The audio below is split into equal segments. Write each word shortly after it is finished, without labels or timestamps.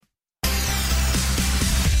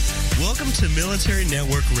Welcome to Military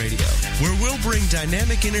Network Radio, where we'll bring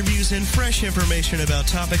dynamic interviews and fresh information about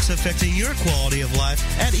topics affecting your quality of life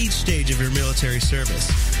at each stage of your military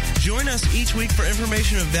service. Join us each week for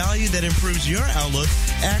information of value that improves your outlook,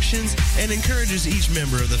 actions, and encourages each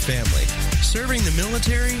member of the family. Serving the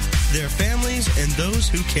military, their families, and those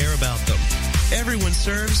who care about them. Everyone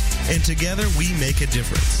serves, and together we make a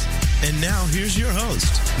difference. And now, here's your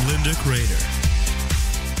host, Linda Crater.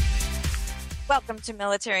 Welcome to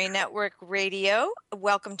Military Network Radio.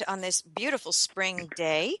 Welcome on this beautiful spring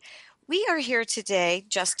day. We are here today,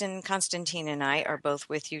 Justin Constantine and I are both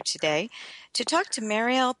with you today, to talk to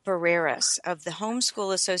Mariel Barreras of the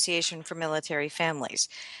Homeschool Association for Military Families.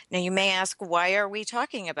 Now, you may ask, why are we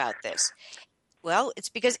talking about this? Well, it's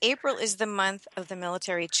because April is the month of the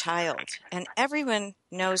military child, and everyone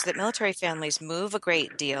knows that military families move a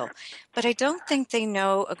great deal, but I don't think they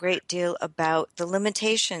know a great deal about the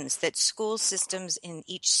limitations that school systems in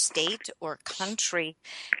each state or country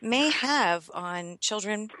may have on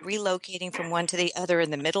children relocating from one to the other in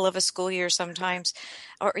the middle of a school year sometimes,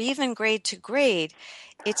 or even grade to grade.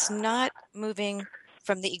 It's not moving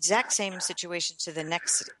from the exact same situation to the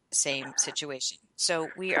next same situation. So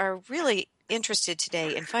we are really interested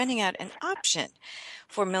today in finding out an option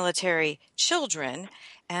for military children,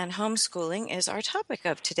 and homeschooling is our topic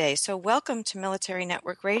of today. So welcome to Military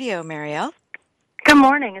Network Radio, Mariel. Good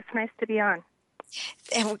morning. It's nice to be on.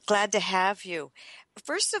 And we're glad to have you.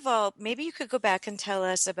 First of all, maybe you could go back and tell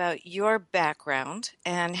us about your background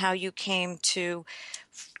and how you came to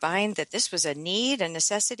find that this was a need, a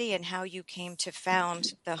necessity, and how you came to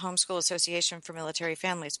found the Homeschool Association for Military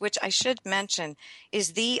Families, which I should mention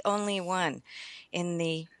is the only one in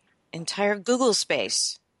the entire Google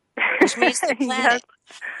space, which means the planet.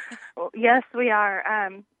 Yes. Well, yes, we are,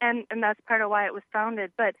 and that's part of why it was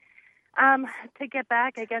founded. But to get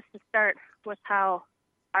back, I guess to start with how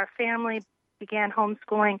our family began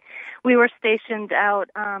homeschooling, we were stationed out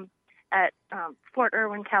at Fort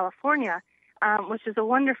Irwin, California, which is a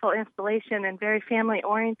wonderful installation and very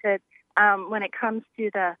family-oriented when it comes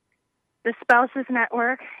to the spouses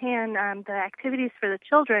network and the activities for the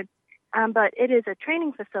children. But it is a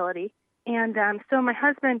training facility, and so my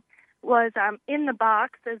husband was in the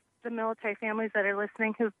box, as the military families that are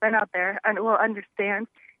listening who've been out there will understand,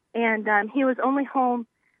 and he was only home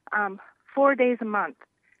 4 days a month.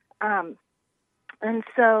 And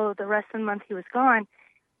so the rest of the month he was gone,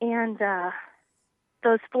 and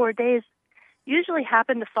those 4 days usually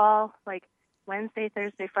happen to fall like Wednesday,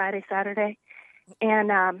 Thursday, Friday, Saturday.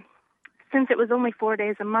 And since it was only 4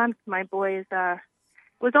 days a month, my boys, it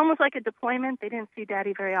was almost like a deployment. They didn't see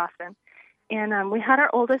Daddy very often. And we had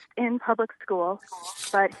our oldest in public school,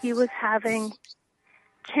 but he was having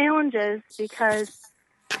challenges because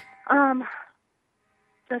the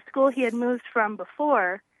school he had moved from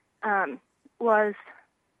before was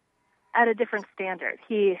at a different standard.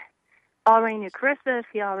 He already knew cursive,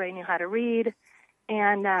 he already knew how to read,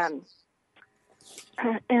 and the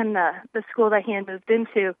school that he had moved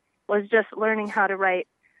into was just learning how to write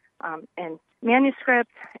in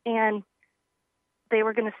manuscript, and they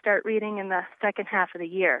were going to start reading in the second half of the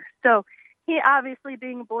year. So he, obviously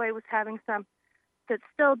being a boy, was having some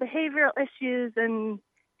still behavioral issues, and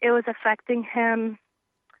it was affecting him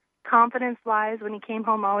confidence-wise when he came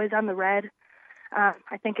home always on the red.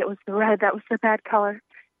 I think it was the red that was the bad color.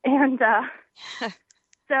 And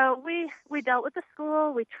so we dealt with the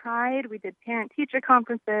school. We tried. We did parent-teacher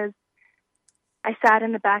conferences. I sat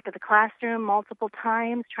in the back of the classroom multiple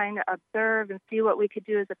times trying to observe and see what we could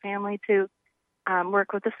do as a family to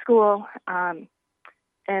work with the school. And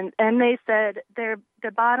they said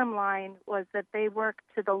the bottom line was that they worked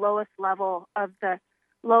to the lowest level of the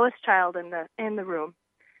lowest child in the room,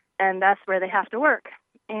 and that's where they have to work.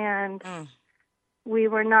 And we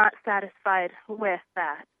were not satisfied with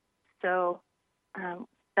that. So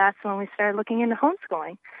that's when we started looking into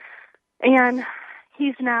homeschooling. And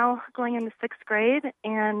he's now going into sixth grade,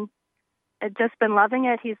 and I've just been loving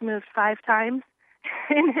it. He's moved 5 times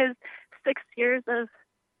in his 6 years of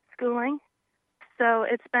schooling. So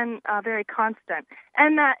it's been very constant.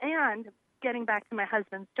 And getting back to my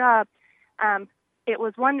husband's job, it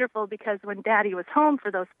was wonderful because when Daddy was home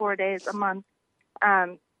for those 4 days a month,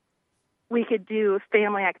 we could do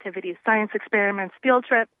family activities, science experiments, field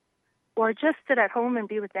trips, or just sit at home and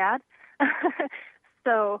be with Dad.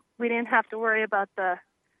 So we didn't have to worry about the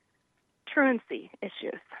truancy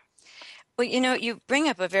issues. Well, you bring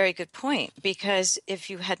up a very good point, because if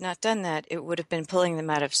you had not done that, it would have been pulling them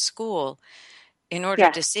out of school in order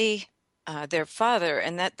to see their father,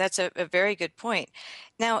 and that's a very good point.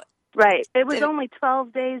 Now, right, it was only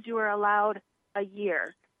 12 days you were allowed a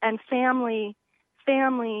year, and family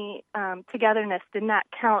family togetherness did not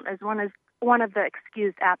count as one of the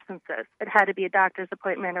excused absences. It had to be a doctor's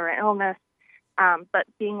appointment or an illness, but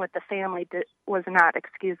being with the family was not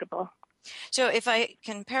excusable. So if I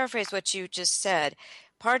can paraphrase what you just said,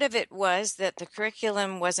 part of it was that the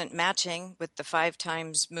curriculum wasn't matching with the 5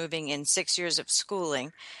 times moving in 6 years of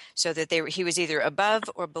schooling, so that he was either above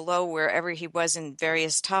or below wherever he was in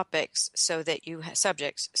various topics,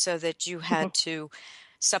 subjects, so that you had to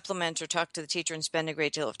supplement or talk to the teacher and spend a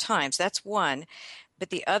great deal of time. So that's one.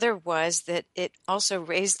 But the other was that it also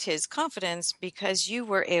raised his confidence because you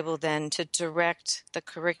were able then to direct the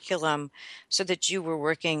curriculum so that you were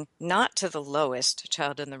working not to the lowest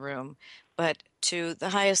child in the room, but to the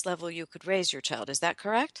highest level you could raise your child. Is that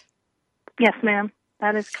correct? Yes, ma'am.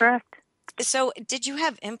 That is correct. So did you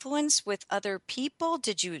have influence with other people?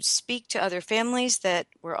 Did you speak to other families that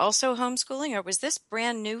were also homeschooling, or was this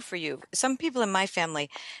brand new for you? Some people in my family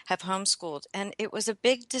have homeschooled, and it was a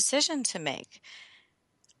big decision to make.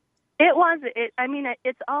 It was.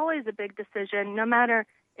 It's always a big decision, no matter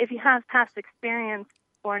if you have past experience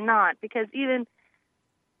or not, because even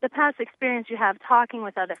the past experience you have talking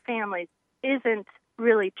with other families isn't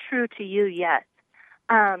really true to you yet.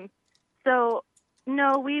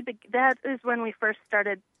 That is when we first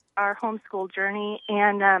started our homeschool journey,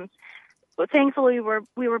 and thankfully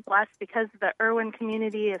we were blessed because of the Irwin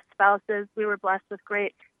community of spouses. We were blessed with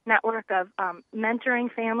great network of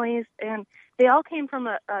mentoring families, and they all came from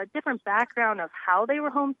a different background of how they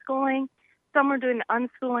were homeschooling. Some were doing the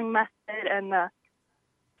unschooling method and the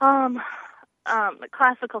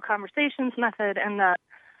classical conversations method, and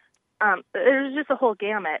it was just a whole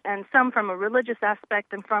gamut, and some from a religious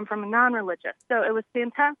aspect and from a non-religious. So it was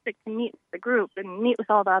fantastic to meet the group and meet with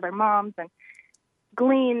all the other moms and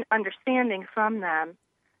glean understanding from them.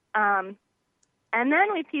 And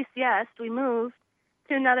then we PCS'd, we moved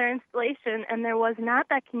to another installation, and there was not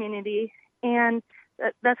that community, and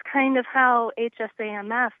that's kind of how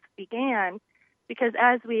HSAMF began, because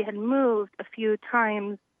as we had moved a few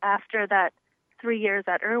times after that 3 years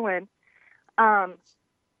at Irwin,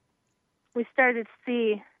 we started to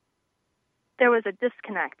see there was a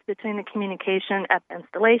disconnect between the communication at the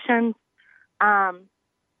installations and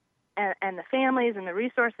the families and the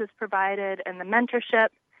resources provided and the mentorship.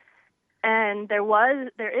 And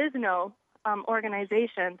there is no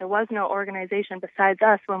organization. There was no organization besides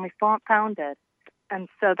us when we founded. And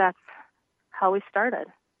so that's how we started.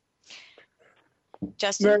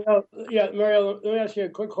 Justin? Mariel, let me ask you a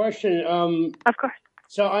quick question. Of course.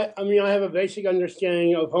 So, I have a basic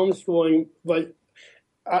understanding of homeschooling, but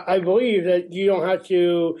I believe that you don't have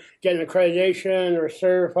to get an accreditation or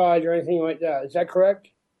certified or anything like that. Is that correct?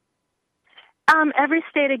 Every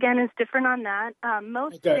state, again, is different on that.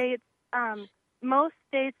 Most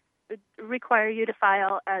states require you to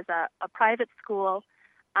file as a private school.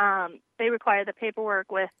 They require the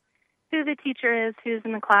paperwork with who the teacher is, who's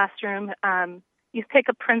in the classroom. You pick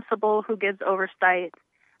a principal who gives oversight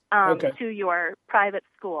to your private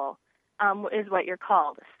school, is what you're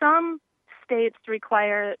called. Some states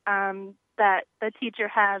require that the teacher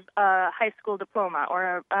has a high school diploma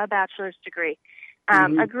or a bachelor's degree.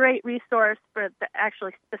 A great resource for the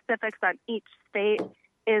actually specifics on each state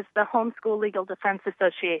is the Homeschool Legal Defense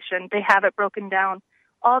Association. They have it broken down,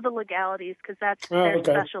 all the legalities, because that's their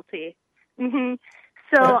specialty. Mm-hmm.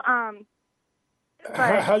 So,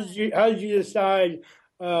 how did you decide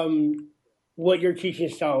what your teaching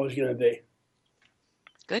style was going to be?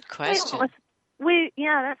 Good question.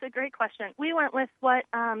 That's a great question. We went with what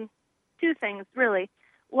two things really.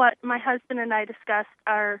 What my husband and I discussed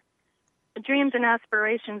our dreams and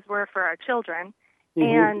aspirations were for our children,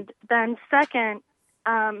 and then second,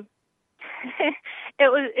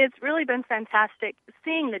 it's really been fantastic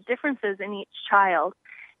seeing the differences in each child.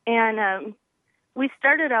 And we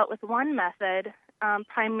started out with one method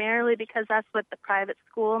primarily because that's what the private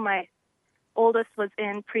school my oldest was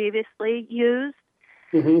in previously used.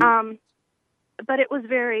 But it was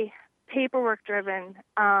very paperwork driven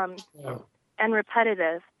and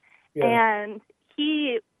repetitive. Yeah. And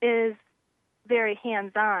he is very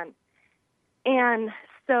hands-on. And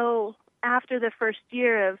so after the first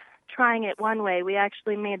year of trying it one way, we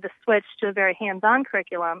actually made the switch to a very hands-on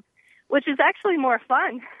curriculum, which is actually more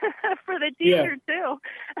fun for the teacher too.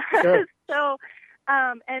 Sure. So,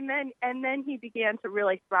 and then he began to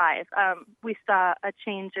really thrive. We saw a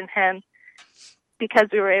change in him because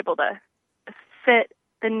we were able to fit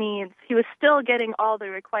the needs. He was still getting all the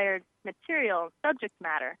required material and subject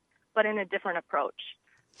matter, but in a different approach.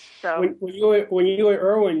 So when you were at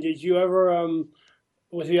Irwin, did you ever,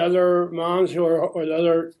 with the other moms or the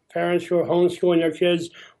other parents who were homeschooling their kids,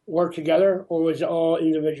 work together, or was it all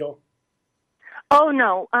individual? Oh,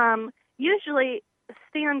 no. Usually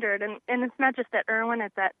standard, and it's not just at Irwin,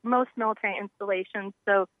 it's at most military installations.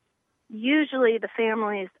 So usually the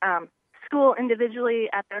families school individually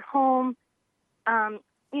at their home,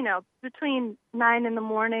 between 9 in the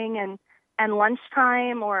morning and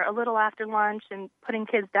lunchtime, or a little after lunch, and putting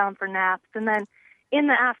kids down for naps. And then in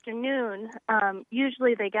the afternoon,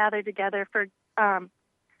 usually they gather together for,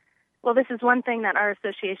 this is one thing that our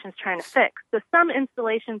association is trying to fix. So some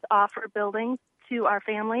installations offer buildings to our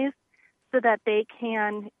families so that they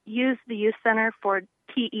can use the youth center for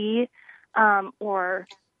PE or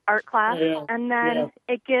art class. Yeah. And then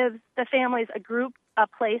it gives the families a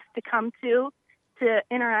place to come to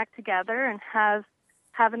interact together and have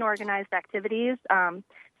an organized activities.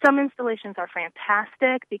 Some installations are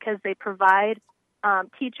fantastic because they provide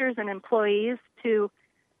teachers and employees to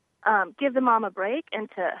give the mom a break and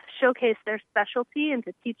to showcase their specialty and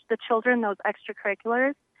to teach the children those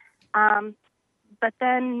extracurriculars. But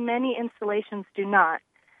then many installations do not.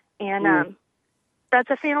 And that's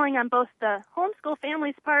a failing on both the homeschool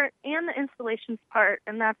families part and the installations part,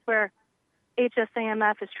 and that's where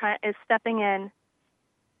HSAMF is stepping in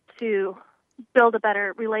to build a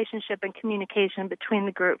better relationship and communication between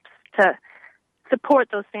the groups to support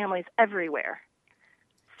those families everywhere.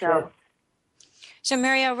 So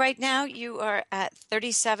Marielle, right now you are at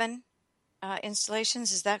 37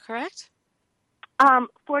 installations, is that correct?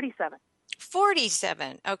 47.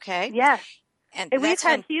 47, okay. Yes. And we've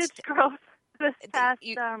had huge growth this past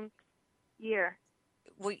year.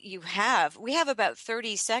 We have about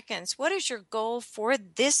 30 seconds. What is your goal for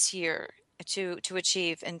this year to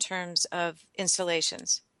achieve in terms of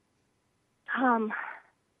installations?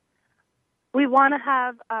 We want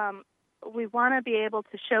to be able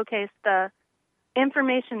to showcase the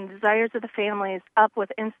information and desires of the families up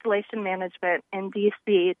with installation management in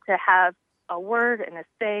DC to have a word and a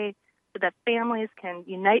say so that families can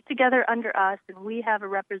unite together under us, and we have a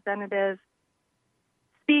representative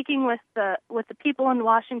speaking with the people in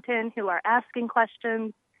Washington who are asking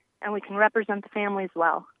questions, and we can represent the families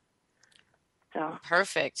well. So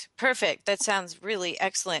Perfect. That sounds really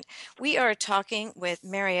excellent. We are talking with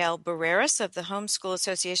Marielle Barreras of the Homeschool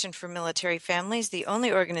Association for Military Families, the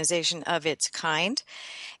only organization of its kind.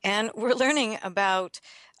 And we're learning about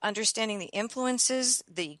understanding the influences,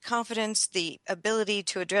 the confidence, the ability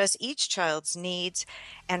to address each child's needs,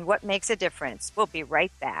 and what makes a difference. We'll be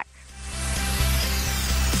right back.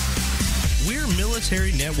 We're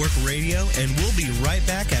Military Network Radio, and we'll be right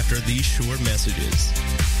back after these short messages.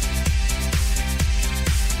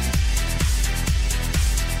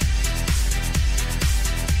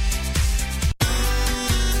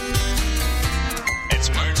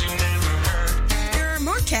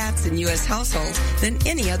 Cats in U.S. households than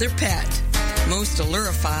any other pet. Most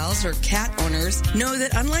allurophiles or cat owners know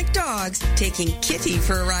that unlike dogs, taking Kitty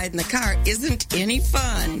for a ride in the car isn't any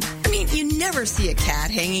fun. I mean, you never see a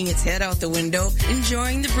cat hanging its head out the window,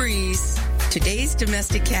 enjoying the breeze. Today's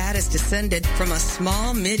domestic cat is descended from a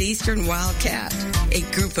small Mideastern wildcat. A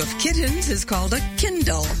group of kittens is called a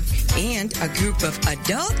Kindle, and a group of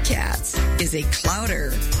adult cats is a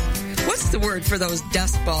clouder. What's the word for those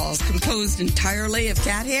dust balls composed entirely of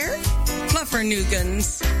cat hair?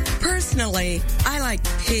 Fluffernuggins. Personally, I like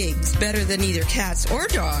pigs better than either cats or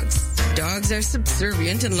dogs. Dogs are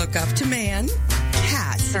subservient and look up to man.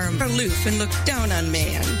 Cats are aloof and look down on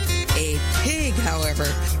man. A pig,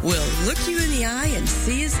 however, will look you in the eye and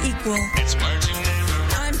see as equal.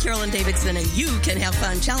 I'm Carolyn Davidson, and you can have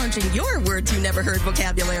fun challenging your words you never heard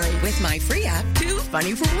vocabulary with my free app, Too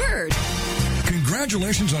Funny for Word.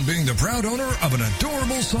 Congratulations on being the proud owner of an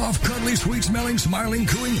adorable, soft, cuddly, sweet-smelling, smiling,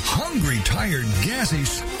 cooing, hungry, tired, gassy,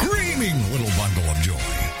 screaming little bundle of joy.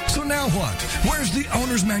 So now what? Where's the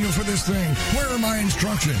owner's manual for this thing? Where are my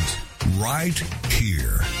instructions? Right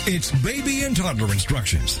here. It's Baby and Toddler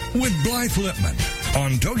Instructions with Blythe Lipman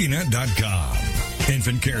on TogiNet.com.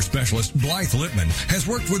 Infant care specialist Blythe Lipman has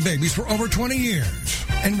worked with babies for over 20 years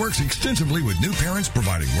and works extensively with new parents,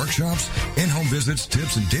 providing workshops, in-home visits,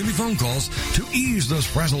 tips, and daily phone calls to ease those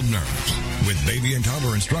frazzled nerves. With Baby and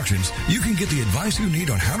Toddler Instructions, you can get the advice you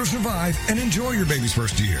need on how to survive and enjoy your baby's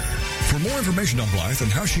first year. For more information on Blythe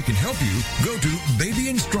and how she can help you, go to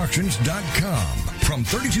babyinstructions.com. From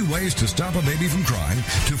 32 ways to stop a baby from crying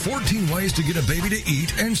to 14 ways to get a baby to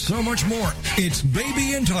eat and so much more. It's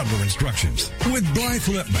Baby and Toddler Instructions with Blythe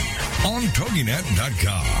Lipman on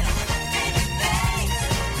TogiNet.com.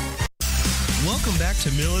 Welcome back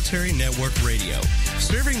to Military Network Radio,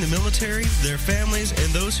 serving the military, their families,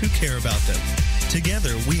 and those who care about them.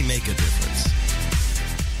 Together, we make a difference.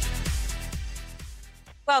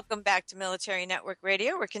 Welcome back to Military Network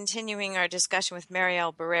Radio. We're continuing our discussion with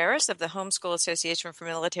Mariel Barreras of the Homeschool Association for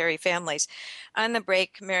Military Families. On the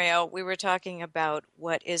break, Mariel, we were talking about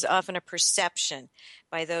what is often a perception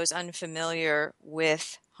by those unfamiliar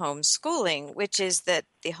with homeschooling, which is that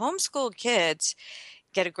the homeschooled kids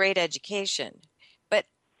get a great education. But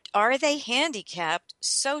are they handicapped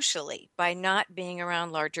socially by not being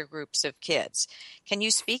around larger groups of kids? Can you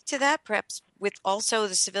speak to that, perhaps with also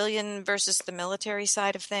the civilian versus the military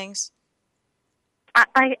side of things?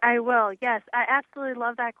 I will, yes. I absolutely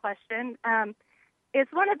love that question.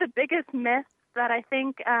 It's one of the biggest myths that I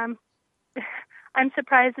think I'm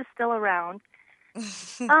surprised is still around.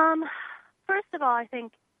 First of all, I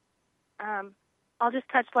think I'll just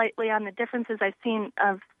touch lightly on the differences I've seen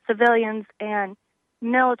of civilians and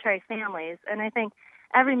military families. And I think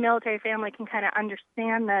every military family can kind of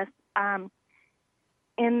understand this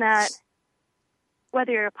in that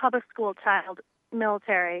whether you're a public school child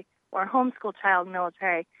military or a homeschool child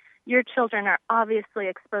military, your children are obviously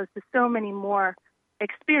exposed to so many more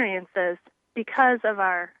experiences because of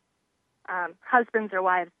our husbands' or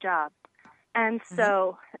wives' jobs. And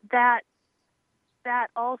so that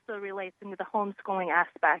also relates into the homeschooling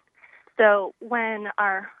aspect. So when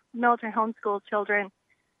our military homeschool children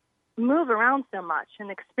move around so much and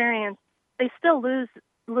experience, they still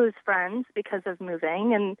lose friends because of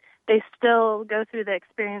moving, and they still go through the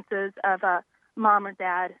experiences of a mom or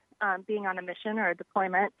dad being on a mission or a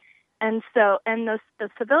deployment. And so, and the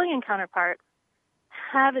civilian counterparts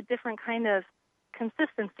have a different kind of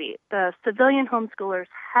consistency. The civilian homeschoolers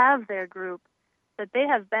have their group that they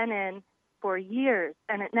have been in for years,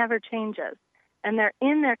 and it never changes. And they're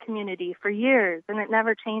in their community for years, and it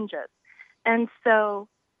never changes. And so,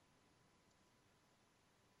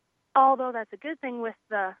 although that's a good thing with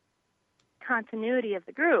the continuity of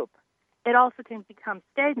the group, it also can become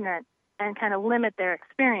stagnant and kind of limit their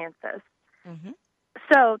experiences. Mm-hmm.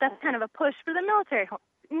 So that's kind of a push for the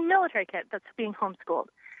military kid that's being homeschooled.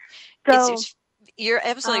 So you're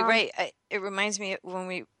absolutely right. It reminds me when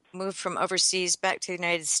we moved from overseas back to the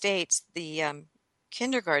United States, the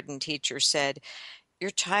kindergarten teacher said,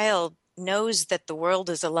 your child knows that the world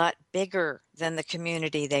is a lot bigger than the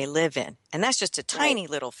community they live in. And that's just a tiny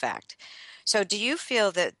little fact. So do you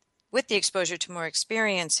feel that with the exposure to more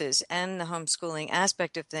experiences and the homeschooling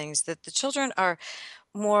aspect of things, that the children are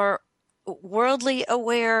more worldly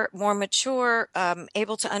aware, more mature,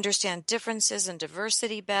 able to understand differences and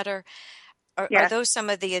diversity better? Are those some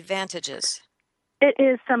of the advantages? It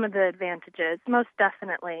is some of the advantages, most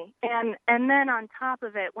definitely. And then on top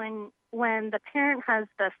of it, when the parent has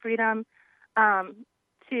the freedom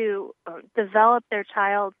to develop their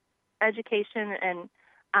child's education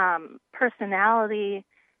and personality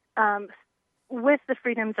with the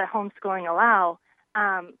freedoms that homeschooling allow,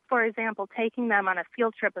 for example, taking them on a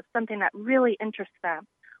field trip of something that really interests them,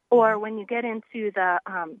 or when you get into the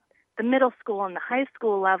middle school and the high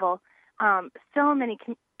school level, so many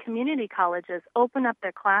community colleges open up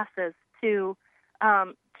their classes to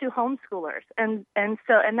homeschoolers, and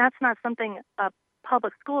that's not something a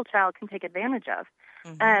public school child can take advantage of,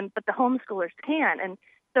 but the homeschoolers can, and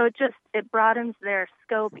so it broadens their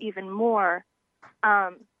scope even more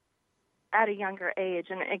at a younger age,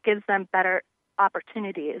 and it gives them better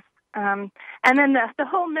opportunities. And then the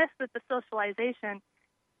whole myth with the socialization,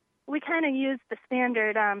 we kind of use the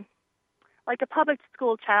standard. Like a public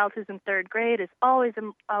school child who's in third grade is always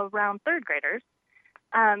around third graders,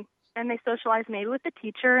 and they socialize maybe with the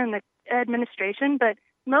teacher and the administration, but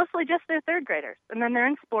mostly just their third graders. And then they're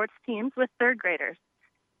in sports teams with third graders.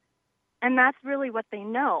 And that's really what they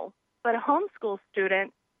know. But a homeschool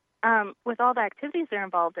student, with all the activities they're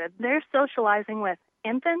involved in, they're socializing with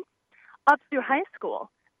infants up through high school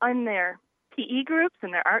in their PE groups,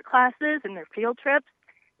 in their art classes, in their field trips,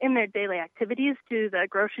 in their daily activities to the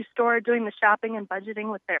grocery store, doing the shopping and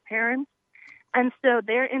budgeting with their parents. And so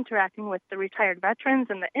they're interacting with the retired veterans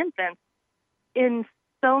and the infants in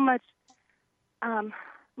so much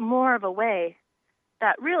more of a way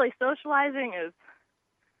that really socializing is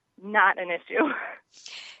not an issue.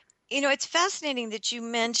 You know, it's fascinating that you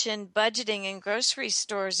mentioned budgeting in grocery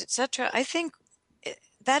stores, etc. I think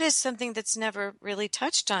that is something that's never really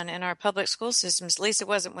touched on in our public school systems. At least it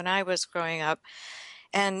wasn't when I was growing up.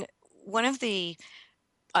 And one of the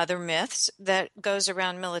other myths that goes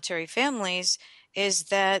around military families is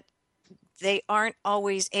that they aren't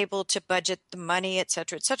always able to budget the money, et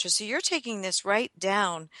cetera, et cetera. So you're taking this right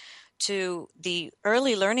down to the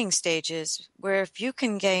early learning stages, where if you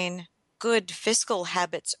can gain good fiscal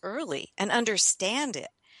habits early and understand it,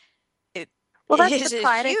 it is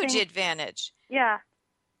a huge advantage. Yeah.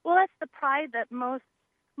 Well, that's the pride that most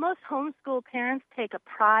most homeschool parents take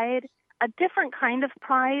a different kind of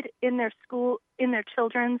pride in their school, in their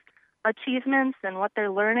children's achievements and what they're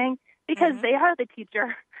learning, because they are the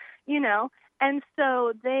teacher, and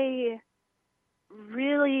so they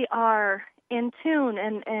really are in tune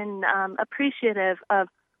and appreciative of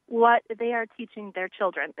what they are teaching their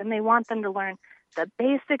children, and they want them to learn the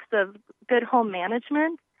basics of good home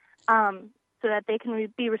management, so that they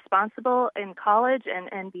can be responsible in college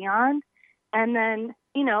and beyond, and then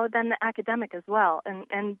then the academic as well,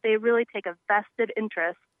 and they really take a vested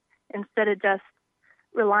interest instead of just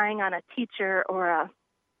relying on a teacher or a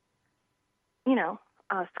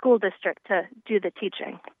school district to do the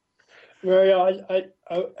teaching. Mariel, I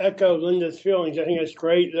echo Linda's feelings. I think it's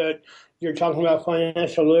great that you're talking about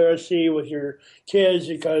financial literacy with your kids,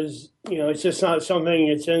 because it's just not something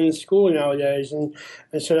that's in school nowadays, and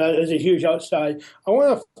so that is a huge upside. I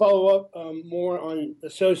want to follow up more on the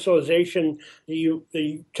socialization that you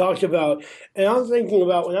talked about, and I'm thinking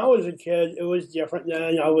about when I was a kid, it was different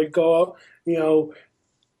then. I would go, in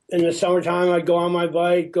the summertime, I'd go on my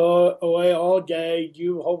bike, go away all day,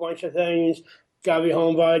 do a whole bunch of things. Got to be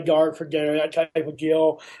home by dark for dinner, that type of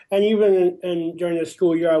deal. And even during the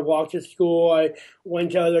school year, I walked to school. I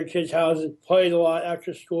went to other kids' houses, played a lot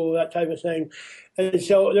after school, that type of thing. And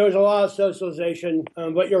so there was a lot of socialization.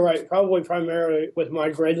 But you're right, probably primarily with my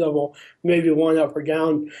grade level, maybe one up or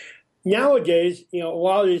down. Nowadays, a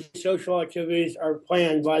lot of these social activities are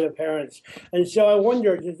planned by the parents. And so I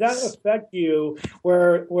wonder, does that affect you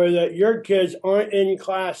where your kids aren't in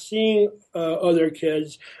class seeing other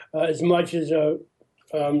kids as much as a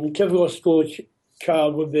typical school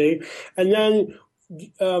child would be? And then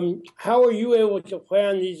how are you able to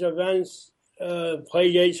plan these events,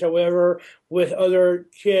 play dates or whatever, with other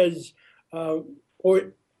kids,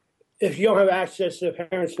 or if you don't have access to the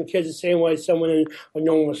parents and kids the same way someone in a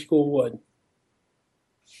normal school would?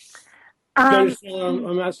 Do you understand what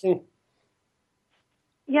I'm asking?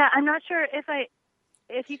 Yeah, I'm not sure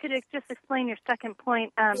if you could just explain your second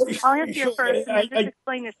point. I'll answer your first, and then just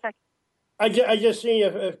explain your second. I just see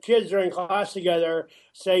if kids are in class together,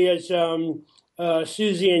 say it's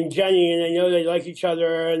Susie and Jenny, and they know they like each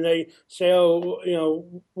other, and they say,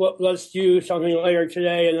 let's do something later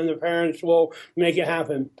today, and then the parents will make it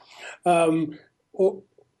happen.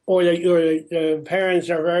 Or the parents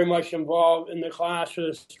are very much involved in the class or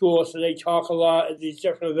the school, so they talk a lot at these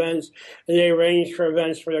different events, and they arrange for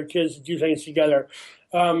events for their kids to do things together.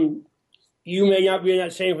 You may not be in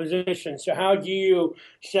that same position, so how do you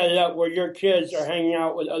set it up where your kids are hanging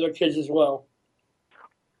out with other kids as well?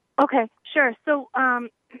 Okay, sure. So I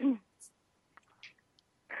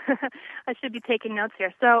should be taking notes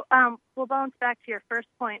here. So we'll bounce back to your first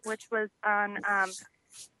point, which was on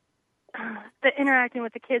the interacting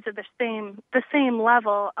with the kids at the same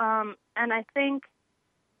level. And I think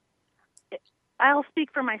I'll speak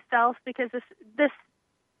for myself, because this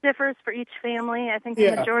differs for each family. I think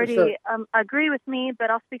the majority agree with me, but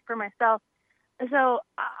I'll speak for myself. So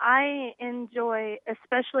I enjoy,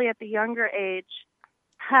 especially at the younger age,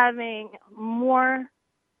 having more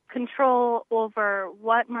control over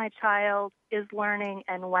what my child is learning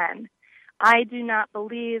and when. I do not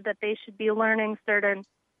believe that they should be learning certain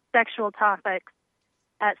sexual topics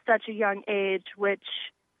at such a young age, which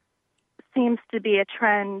seems to be a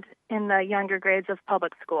trend in the younger grades of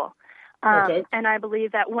public school. And I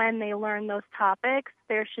believe that when they learn those topics,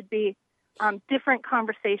 there should be different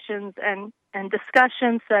conversations and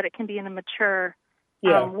discussions so that it can be in a mature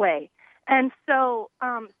way. And so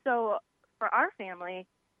for our family,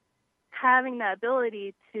 having the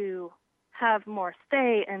ability to have more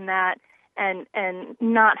say in that and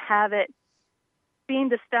not have it being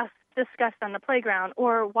discussed on the playground,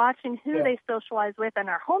 or watching who they socialize with in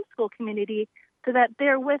our homeschool community, so that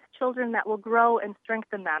they're with children that will grow and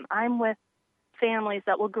strengthen them. I'm with families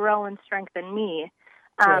that will grow and strengthen me,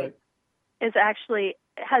 has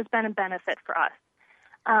been a benefit for us.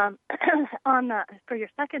 For your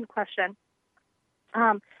second question,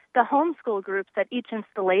 the homeschool groups at each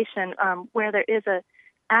installation, where there is a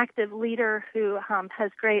active leader who has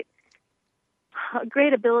great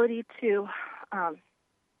ability to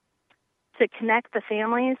connect the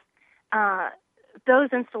families, those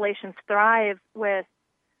installations thrive with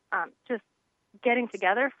just getting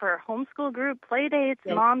together for homeschool group play dates,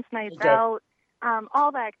 mom's nights out,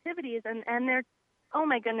 all the activities, and they're, oh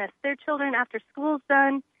my goodness, their children after school's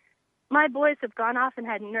done. My boys have gone off and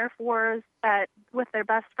had Nerf wars with their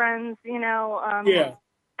best friends,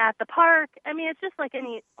 at the park. I mean, it's just like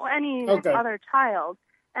any other child.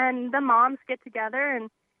 And the moms get together, and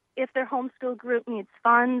if their homeschool group needs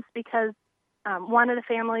funds because one of the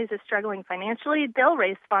families is struggling financially, they'll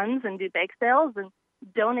raise funds and do bake sales, and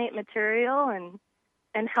donate material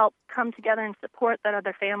and help come together and support that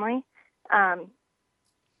other family.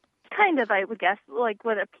 Kind of, I would guess, like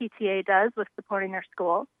what a PTA does with supporting their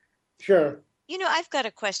school. Sure. I've got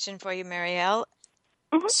a question for you, Marielle.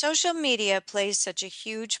 Mm-hmm. Social media plays such a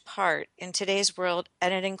huge part in today's world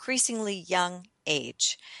at an increasingly young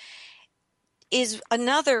age. Is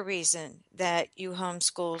another reason that you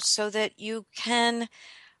homeschool so that you can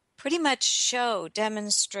pretty much show,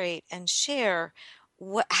 demonstrate, and share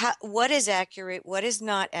what is accurate, what is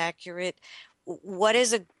not accurate, what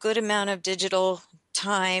is a good amount of digital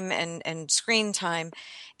time and screen time,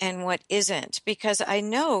 and what isn't. Because I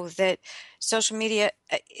know that social media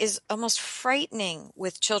is almost frightening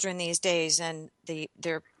with children these days and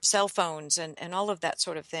their cell phones and all of that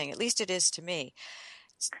sort of thing. At least it is to me.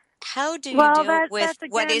 How do you deal with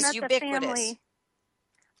what is ubiquitous?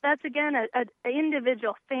 That's, again, an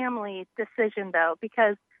individual family decision, though,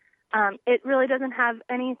 because it really doesn't have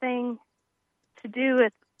anything to do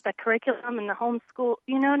with the curriculum and the homeschool.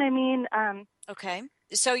 You know what I mean? Okay.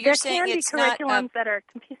 So you're saying it's not... There can be curriculums that are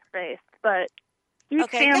computer-based, but each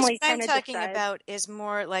family what I'm kind of talking decides. about is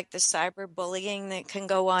more like the cyberbullying that can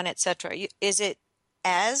go on, et cetera. Is it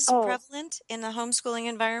as prevalent in the homeschooling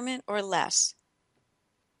environment or less?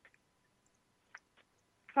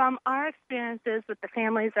 From our experiences with the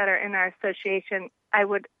families that are in our association, I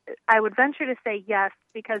would venture to say yes,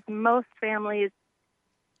 because most families,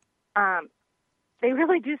 they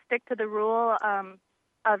really do stick to the rule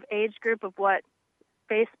of age group of what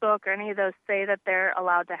Facebook or any of those say that they're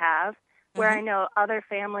allowed to have. Where I know other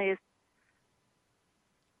families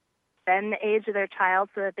bend the age of their child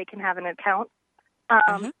so that they can have an account,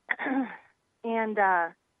 and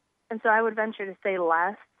so I would venture to say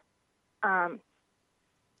less.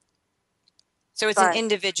 So it's an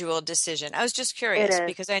individual decision. I was just curious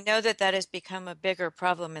because I know that has become a bigger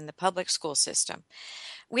problem in the public school system.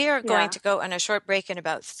 We are going to go on a short break in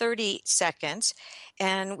about 30 seconds,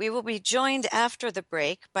 and we will be joined after the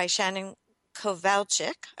break by Shannon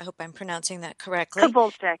Kowalczyk. I hope I'm pronouncing that correctly.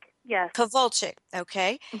 Kowalczyk, yes. Kowalczyk,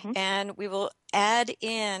 okay. Mm-hmm. And we will add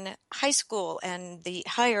in high school and the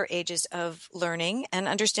higher ages of learning and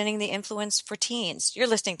understanding the influence for teens. You're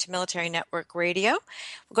listening to Military Network Radio.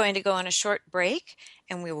 We're going to go on a short break,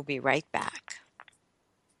 and we will be right back.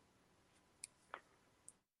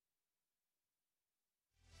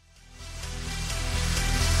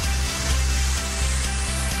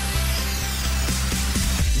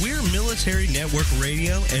 We're Military Network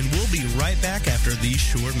Radio, and we'll be right back after these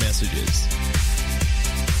short messages.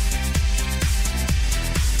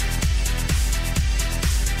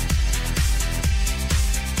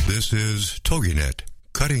 This is TogiNet,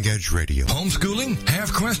 Cutting Edge Radio. Homeschooling?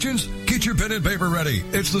 Have questions? Get your pen and paper ready.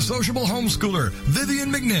 It's the sociable homeschooler,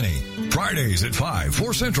 Vivian McNinney. Fridays at 5,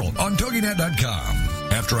 4 Central on TogiNet.com.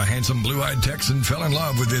 After a handsome blue-eyed Texan fell in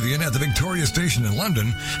love with Vivian at the Victoria Station in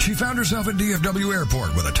London, she found herself at DFW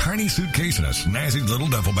Airport with a tiny suitcase and a snazzy little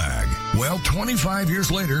duffel bag. Well, 25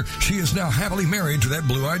 years later, she is now happily married to that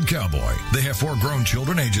blue-eyed cowboy. They have 4 grown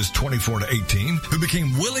children, ages 24 to 18, who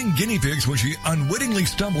became willing guinea pigs when she unwittingly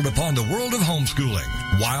stumbled upon the world of homeschooling.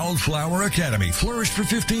 Wildflower Academy flourished for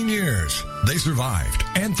 15 years. They survived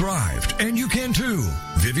and thrived, and you can too.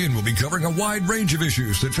 Vivian will be covering a wide range of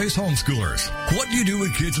issues that face homeschoolers. What do you do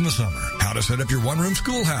with kids in the summer? How to set up your one-room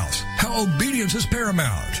schoolhouse? How obedience is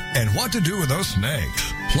paramount? And what to do with those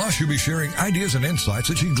snakes? Plus, you'll be sharing ideas and insights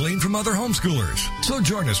that she gleaned from other homeschoolers. So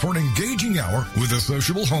join us for an engaging hour with a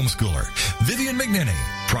sociable homeschooler, Vivian McNinney.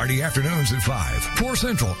 Friday afternoons at 5, 4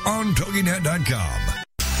 Central on TogiNet.com.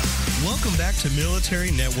 Welcome back to Military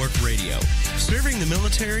Network Radio, serving the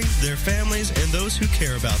military, their families, and those who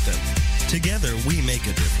care about them. Together, we make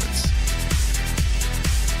a difference.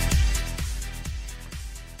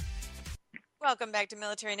 Welcome back to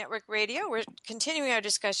Military Network Radio. We're continuing our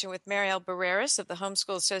discussion with Marielle Barreras of the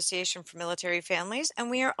Homeschool Association for Military Families, and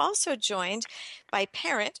we are also joined by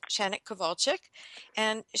parent Shannon Kowalczyk.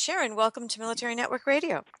 And Sharon, welcome to Military Network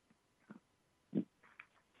Radio.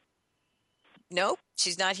 Nope,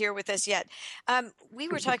 she's not here with us yet. We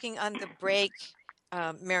were talking on the break,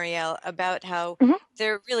 Marielle, about how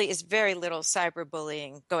there really is very little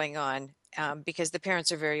cyberbullying going on because the parents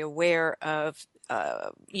are very aware of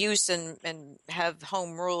use and have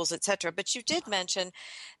home rules, etc. But you did mention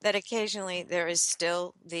that occasionally there is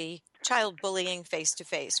still the child bullying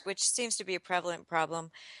face-to-face, which seems to be a prevalent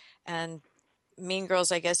problem. And mean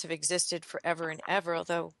girls, I guess, have existed forever and ever,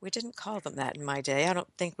 although we didn't call them that in my day. I don't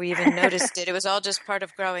think we even noticed it. It was all just part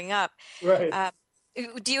of growing up. Right.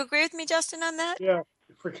 Do you agree with me, Justin, on that? Yeah,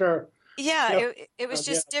 for sure. Yeah, Yeah. it was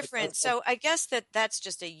Yeah. just different. So I guess that's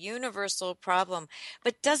just a universal problem.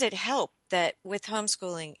 But does it help that with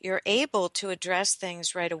homeschooling, you're able to address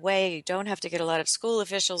things right away? You don't have to get a lot of school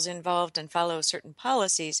officials involved and follow certain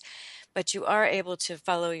policies, but you are able to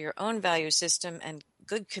follow your own value system, and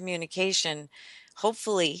good communication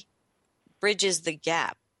hopefully bridges the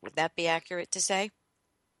gap. Would that be accurate to say?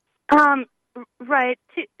 Right.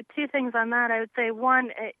 Two things on that. I would say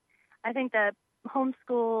one, I think that most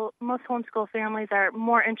homeschool families are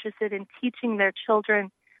more interested in teaching their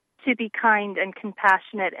children to be kind and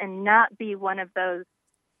compassionate and not be one of those,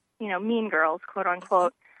 mean girls, quote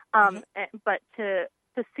unquote. But to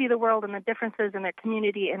see the world and the differences in their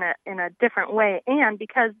community in a different way, and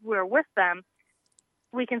because we're with them,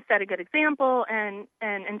 we can set a good example and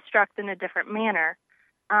instruct in a different manner.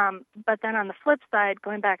 But then on the flip side,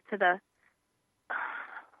 going back to the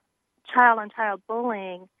child-on-child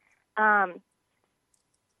bullying,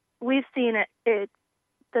 we've seen it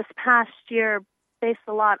this past year based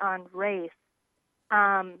a lot on race,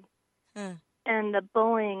 and the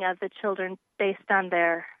bullying of the children based on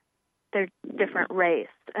their different race.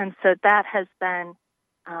 And so that has been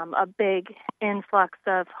a big influx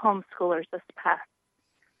of homeschoolers this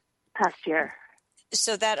past year.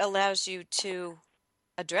 So that allows you to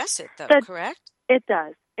address it, though, correct? It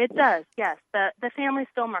does. It does, yes. The families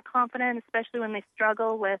feel more confident, especially when they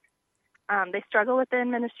struggle with the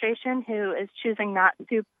administration who is choosing not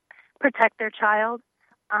to protect their child,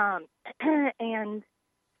 and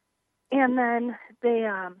then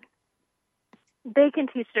they can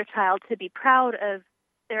teach their child to be proud of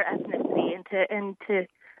their ethnicity and to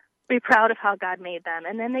be proud of how God made them,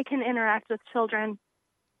 and then they can interact with children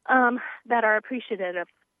that are appreciative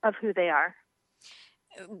of who they are.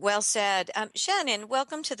 Well said. Shannon,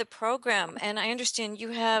 welcome to the program. And I understand you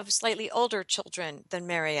have slightly older children than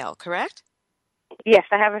Marielle, correct? Yes,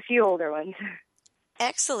 I have a few older ones.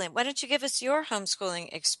 Excellent. Why don't you give us your homeschooling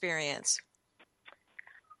experience?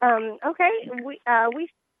 Okay. We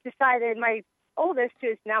decided, my oldest,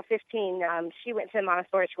 who's now 15, she went to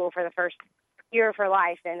Montessori school for the first year of her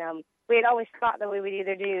life. And we had always thought that we would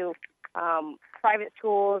either do private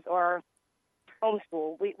schools or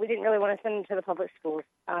homeschool. We didn't really want to send them to the public schools,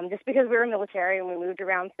 just because we were military and we moved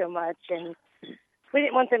around so much, and we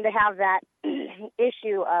didn't want them to have that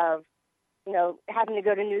issue of, having to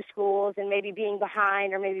go to new schools and maybe being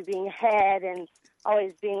behind or maybe being ahead and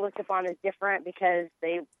always being looked upon as different because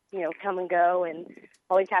they, come and go and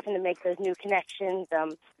always having to make those new connections.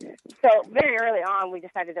 So very early on, we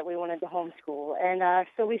decided that we wanted to homeschool, and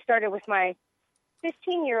so we started with my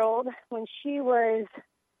 15-year-old when she was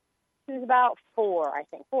about 4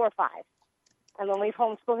 or 5. And then we've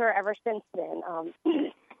homeschooled her ever since then.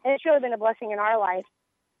 And it's really been a blessing in our life,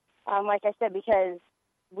 like I said, because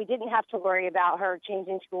we didn't have to worry about her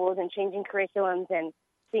changing schools and changing curriculums and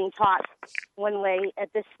being taught one way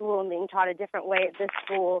at this school and being taught a different way at this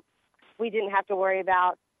school. We didn't have to worry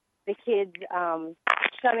about the kids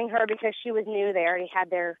shunning her because she was new. They already had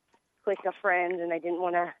their clique of friends, and they didn't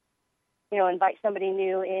want to, invite somebody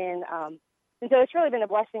new in. And so it's really been a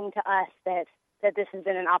blessing to us that this has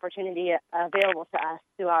been an opportunity available to us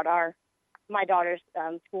throughout my daughter's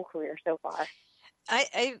school career so far.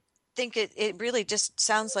 I think it really just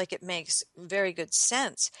sounds like it makes very good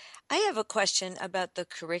sense. I have a question about the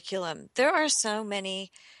curriculum. There are so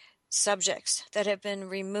many subjects that have been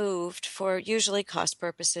removed for usually cost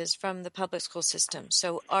purposes from the public school system.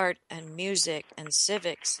 So art and music and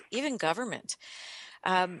civics, even government.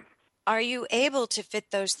 Are you able to fit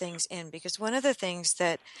those things in? Because one of the things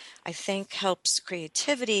that I think helps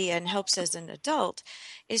creativity and helps as an adult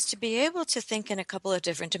is to be able to think in a couple of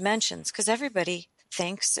different dimensions, because everybody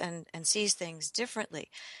thinks and sees things differently.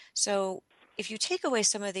 So if you take away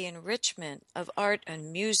some of the enrichment of art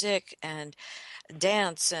and music and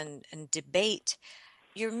dance and debate,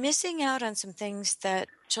 you're missing out on some things that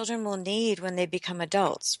children will need when they become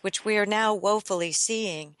adults, which we are now woefully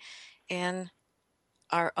seeing in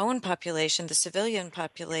our own population, the civilian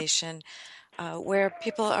population, where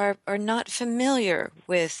people are not familiar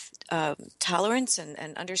with tolerance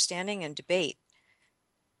and understanding and debate.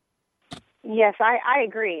 Yes, I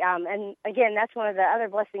agree. And again, that's one of the other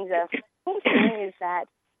blessings of homeschooling is that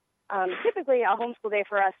typically a homeschool day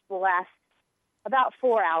for us will last about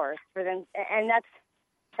 4 hours for them. And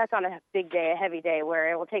that's on a big day, a heavy day,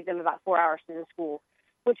 where it will take them about 4 hours to the school,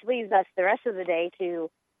 which leaves us the rest of the day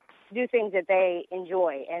to do things that they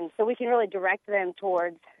enjoy. And so we can really direct them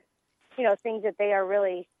towards, things that they are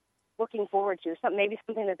really looking forward to. Maybe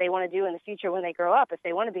something that they want to do in the future when they grow up. If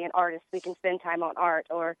they want to be an artist, we can spend time on art.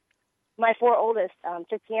 Or my 4 oldest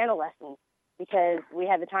took piano lessons, because we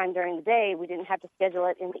had the time during the day. We didn't have to schedule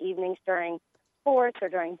it in the evenings during sports or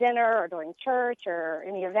during dinner or during church or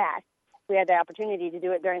any of that. We had the opportunity to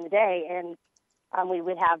do it during the day, and we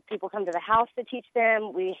would have people come to the house to teach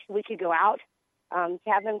them. We could go out to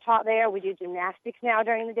have them taught there. We do gymnastics now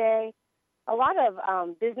during the day. A lot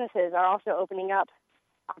of businesses are also opening up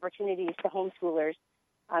opportunities to homeschoolers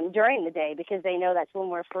during the day because they know that's when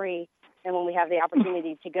we're free and when we have the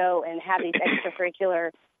opportunity to go and have these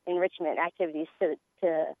extracurricular enrichment activities to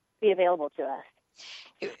be available to us.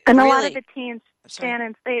 And really? A lot of the teens,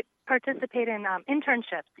 Shannon, they participate in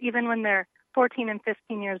internships, even when they're 14 and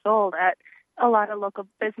 15 years old at a lot of local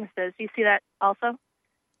businesses. Do you see that also?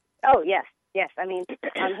 Oh, yes. I mean,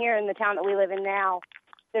 here in the town that we live in now,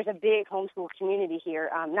 there's a big homeschool community here.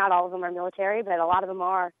 Not all of them are military, but a lot of them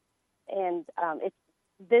are. And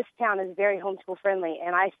this town is very homeschool friendly,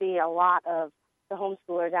 and I see a lot of the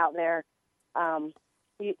homeschoolers out there.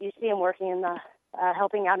 You see them working in the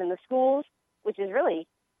helping out in the schools, which is really,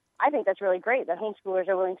 I think that's really great that homeschoolers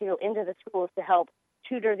are willing to go into the schools to help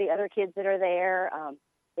tutor the other kids that are there.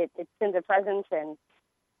 It sends a presence and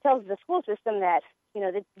tells the school system that, you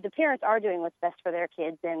know, the parents are doing what's best for their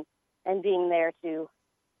kids and being there to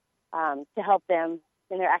help them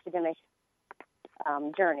in their academic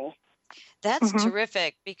journey. That's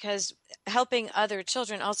terrific, because helping other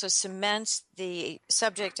children also cements the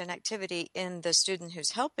subject and activity in the student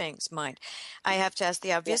who's helping's mind. I have to ask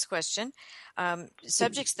the obvious question.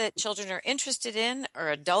 Subjects that children are interested in or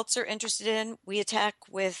adults are interested in, we attack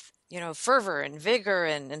with, fervor and vigor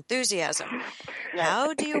and enthusiasm.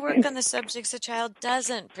 How do you work on the subjects a child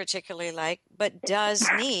doesn't particularly like but does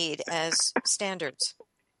need as standards?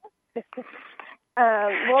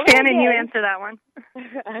 Well, Shannon, you answer that one.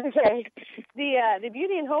 Okay. The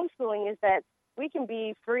beauty in homeschooling is that we can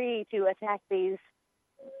be free to attack these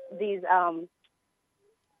what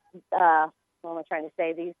am I trying to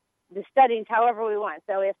say? The studies however we want.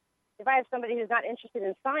 So if I have somebody who's not interested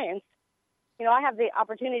in science, I have the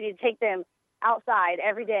opportunity to take them outside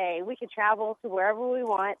every day. We can travel to wherever we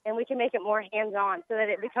want, and we can make it more hands-on so that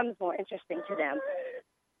it becomes more interesting to them.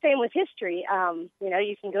 Same with history.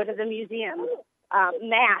 You can go to the museum.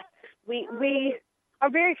 Math. We are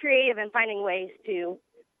very creative in finding ways to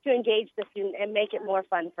engage the student and make it more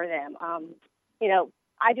fun for them.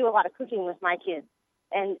 I do a lot of cooking with my kids,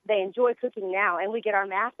 and they enjoy cooking now, and we get our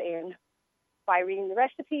math in by reading the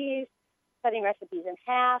recipes, cutting recipes in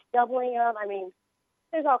half, doubling them. I mean,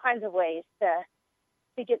 there's all kinds of ways to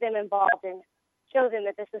get them involved and show them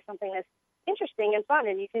that this is something that's interesting and fun,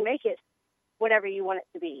 and you can make it whatever you want it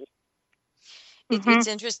to be. It's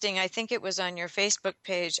interesting. I think it was on your Facebook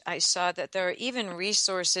page. I saw that there are even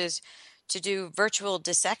resources to do virtual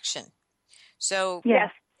dissection. So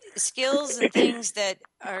yes. Skills and things that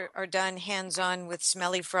are done hands-on with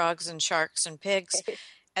smelly frogs and sharks and pigs,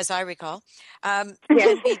 as I recall, can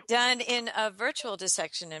be done in a virtual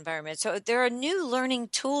dissection environment. So there are new learning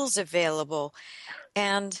tools available.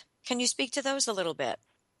 And can you speak to those a little bit?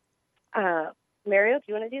 Mario, do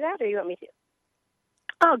you want to do that, or you want me to?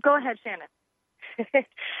 Oh, go ahead, Shannon.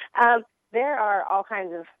 There are all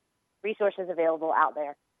kinds of resources available out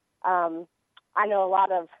there. I know a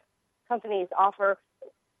lot of companies offer.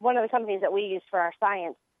 One of the companies that we use for our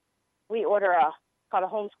science, we order called a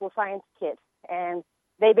homeschool science kit, and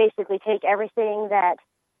they basically take everything that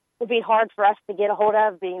would be hard for us to get a hold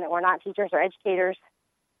of, being that we're not teachers or educators,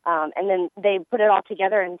 and then they put it all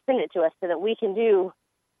together and send it to us so that we can do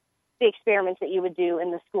the experiments that you would do in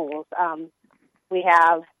the schools. We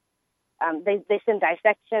have they send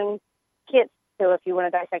dissection kits, so if you want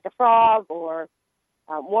to dissect a frog or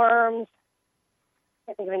worms, I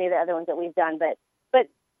can't think of any of the other ones that we've done, but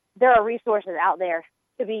there are resources out there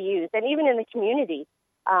to be used. And even in the community,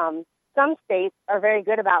 some states are very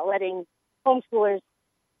good about letting homeschoolers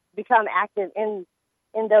become active in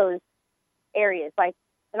those areas. Like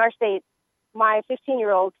in our state, my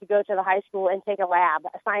 15-year-old could go to the high school and take a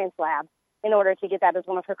science lab, in order to get that as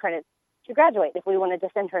one of her credits to graduate if we wanted to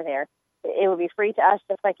send her there. It would be free to us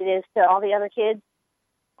just like it is to all the other kids,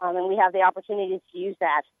 and we have the opportunity to use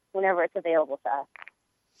that whenever it's available to us.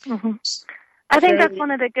 Mm-hmm. I think that's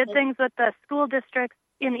one of the good things with the school districts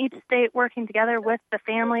in each state working together with the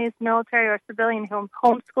families, military or civilian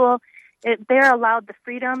homeschool. They're allowed the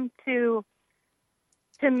freedom to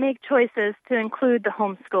make choices to include the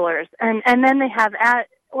homeschoolers. And then they have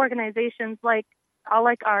organizations like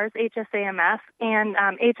ours, HSAMF and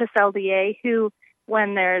HSLDA, who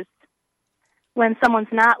when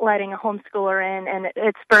someone's not letting a homeschooler in and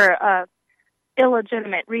it's for a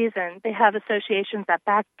illegitimate reason, they have associations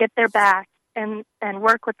that get their back and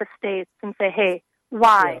work with the states and say, hey,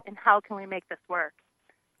 why and how can we make this work?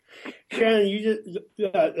 Shannon,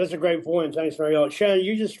 that's a great point. Thanks, Mariel. Shannon,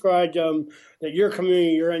 you described that your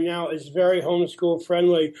community you're in now is very homeschool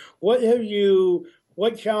friendly. What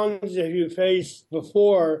challenges have you faced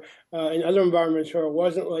before in other environments where it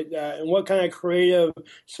wasn't like that? And what kind of creative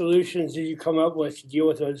solutions did you come up with to deal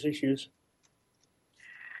with those issues?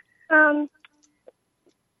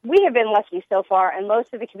 We have been lucky so far, and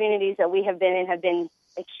most of the communities that we have been in have been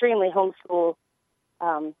extremely homeschool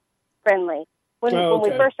friendly. When we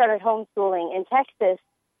first started homeschooling in Texas,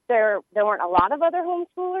 there weren't a lot of other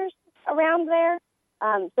homeschoolers around there.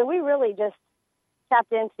 So we really just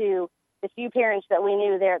tapped into the few parents that we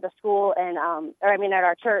knew there at the school and, at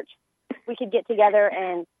our church. We could get together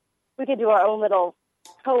and we could do our own little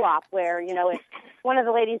co-op where, if one of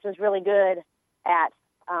the ladies was really good at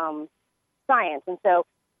science, and so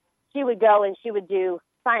she would go and she would do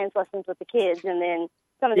science lessons with the kids, and then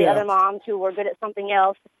some of the other moms who were good at something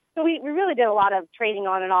else. So we really did a lot of trading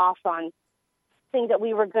on and off on things that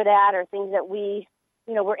we were good at or things that we,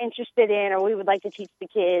 were interested in or we would like to teach the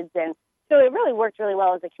kids. And so it really worked really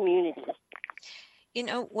well as a community.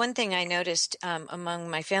 One thing I noticed among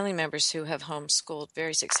my family members who have homeschooled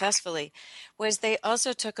very successfully was they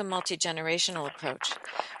also took a multi-generational approach.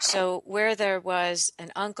 So where there was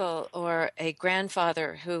an uncle or a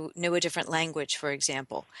grandfather who knew a different language, for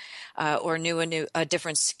example, or knew a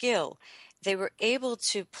different skill, they were able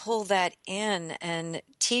to pull that in and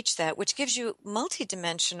teach that, which gives you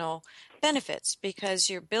multidimensional benefits because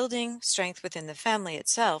you're building strength within the family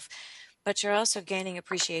itself, but you're also gaining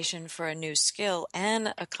appreciation for a new skill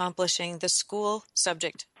and accomplishing the school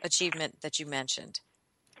subject achievement that you mentioned.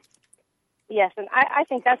 Yes, and I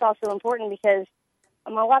think that's also important because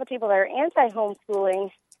a lot of people that are anti-homeschooling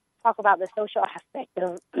talk about the social aspect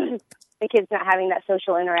of the kids not having that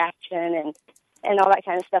social interaction and all that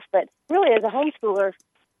kind of stuff. But really, as a homeschooler,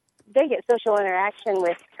 they get social interaction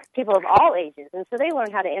with people of all ages, and so they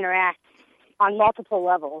learn how to interact on multiple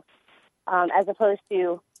levels, as opposed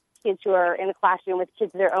to kids who are in the classroom with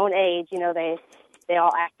kids their own age. They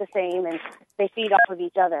all act the same and they feed off of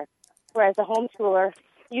each other. Whereas a homeschooler,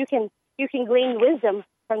 you can glean wisdom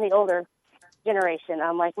from the older generation.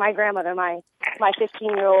 Like my grandmother, my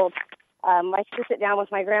 15-year-old, likes to sit down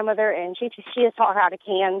with my grandmother, and she has taught her how to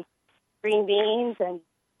can green beans and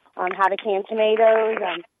how to can tomatoes.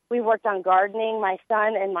 We've worked on gardening. My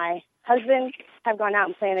son and my husband have gone out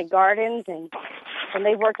and planted gardens, and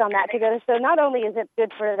they've worked on that together. So not only is it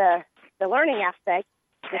good for the learning aspect,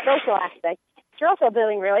 the social aspect, but you're also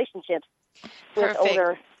building relationships with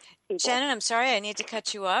older people. Shannon, I'm sorry, I need to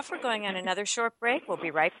cut you off. We're going on another short break. We'll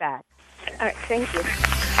be right back. All right, thank you.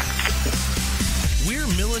 We're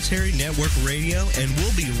Military Network Radio, and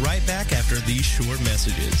we'll be right back after these short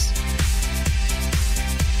messages.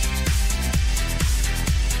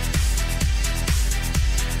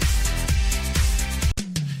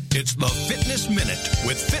 It's the Fitness Minute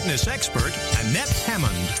with fitness expert Annette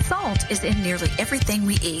Hammond. Salt is in nearly everything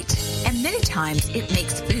we eat, and many times it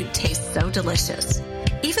makes food taste so delicious.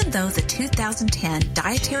 Even though the 2010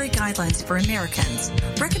 Dietary Guidelines for Americans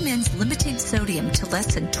recommends limiting sodium to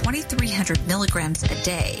less than 2,300 milligrams a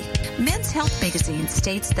day, Men's Health magazine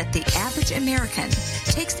states that the average American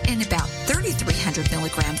takes in about 3,300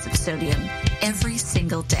 milligrams of sodium every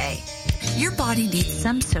single day. Your body needs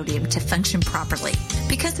some sodium to function properly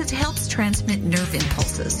because it helps transmit nerve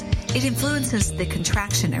impulses. It influences the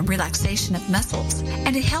contraction and relaxation of muscles,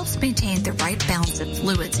 and it helps maintain the right balance of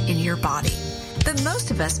fluids in your body. But most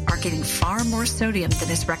of us are getting far more sodium than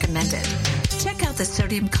is recommended. Check out the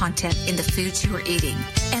sodium content in the foods you are eating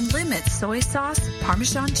and limit soy sauce,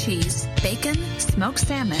 Parmesan cheese, bacon, smoked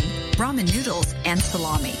salmon, ramen noodles, and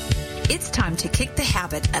salami. It's time to kick the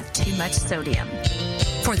habit of too much sodium.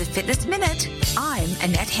 For the Fitness Minute, I'm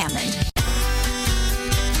Annette Hammond.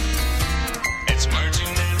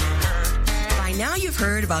 By now you've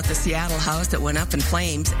heard about the Seattle house that went up in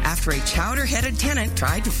flames after a chowder-headed tenant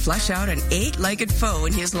tried to flush out an 8-legged foe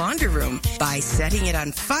in his laundry room by setting it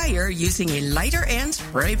on fire using a lighter and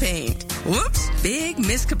spray paint. Whoops, big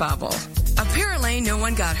miskabobble. Apparently, no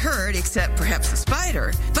one got hurt except perhaps the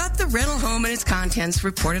spider, but the rental home and its contents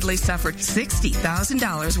reportedly suffered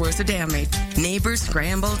 $60,000 worth of damage. Neighbors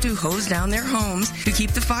scrambled to hose down their homes to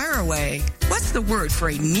keep the fire away. What's the word for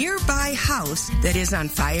a nearby house that is on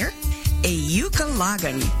fire? A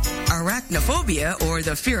eukalagan. Arachnophobia, or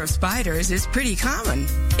the fear of spiders, is pretty common.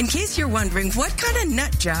 In case you're wondering what kind of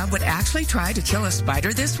nut job would actually try to kill a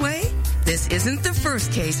spider this way, this isn't the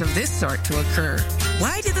first case of this sort to occur.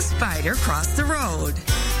 Why did the spider cross the road?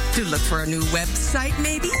 To look for a new website,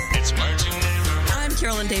 maybe? I'm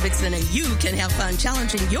Carolyn Davidson, and you can have fun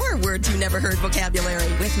challenging your words you never heard vocabulary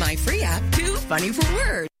with my free app, Too Funny for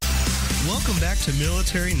Words. Welcome back to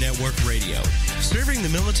Military Network Radio, serving the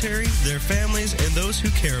military, their families, and those who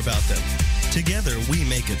care about them. Together, we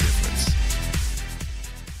make a difference.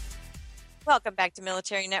 Welcome back to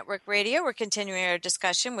Military Network Radio. We're continuing our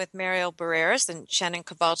discussion with Mariel Barreras and Shannon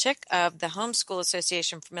Kowalczyk of the Homeschool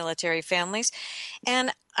Association for Military Families.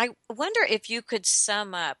 And I wonder if you could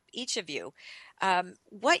sum up, each of you,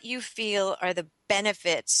 what you feel are the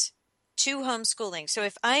benefits to homeschooling. So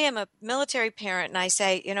if I am a military parent and I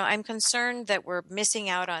say, I'm concerned that we're missing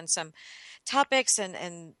out on some topics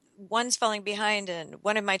and one's falling behind and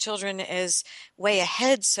one of my children is way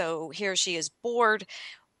ahead, so he or she is bored,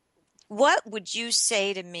 what would you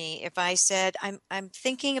say to me if I said, I'm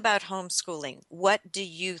thinking about homeschooling? What do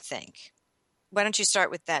you think? Why don't you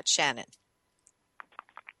start with that, Shannon?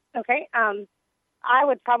 Okay. I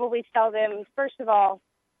would probably tell them, first of all,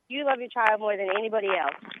 you love your child more than anybody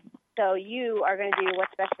else. So you are going to do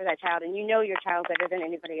what's best for that child, and you know your child better than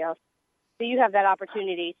anybody else. So you have that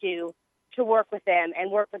opportunity to work with them and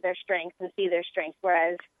work with their strengths and see their strengths.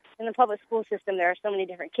 Whereas in the public school system, there are so many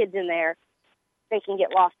different kids in there, they can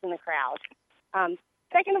get lost in the crowd.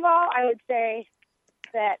 Second of all, I would say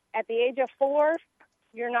that at the age of 4,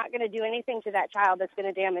 you're not going to do anything to that child that's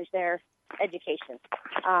going to damage their education.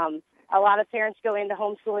 A lot of parents go into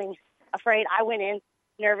homeschooling afraid. I went in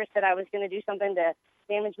nervous that I was going to do something to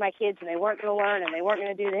damage my kids and they weren't going to learn and they weren't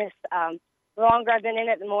going to do this. The longer I've been in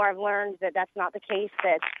it, the more I've learned that that's not the case,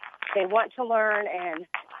 that they want to learn, and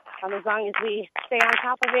as long as we stay on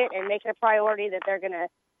top of it and make it a priority, that they're going to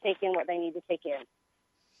take in what they need to take in.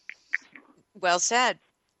 Well said.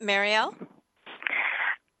 Mariel?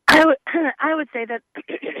 I would say that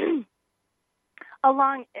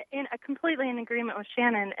completely in agreement with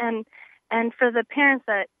Shannon, and for the parents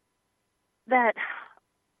that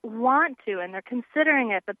want to and they're considering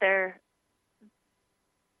it, but they're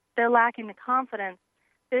lacking the confidence.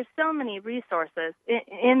 There's so many resources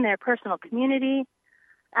in their personal community,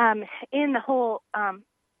 in the whole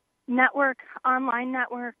network, online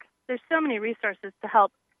network. There's so many resources to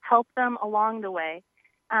help them along the way,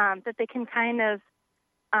 that they can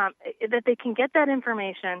that they can get that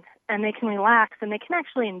information and they can relax and they can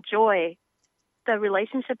actually enjoy the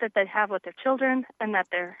relationship that they have with their children, and that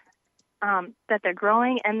they're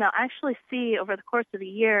growing, and they'll actually see over the course of the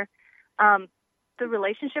year the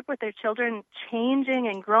relationship with their children changing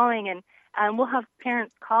and growing. And we'll have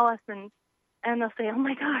parents call us and they'll say, "Oh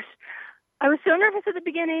my gosh, I was so nervous at the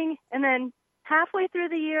beginning, and then halfway through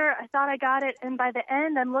the year I thought I got it, and by the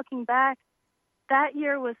end I'm looking back, that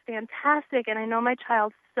year was fantastic, and I know my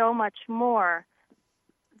child so much more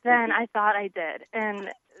than I thought I did."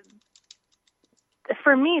 And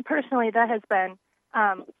for me personally, that has been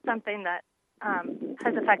something that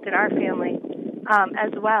has affected our family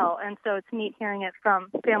as well. And so it's neat hearing it from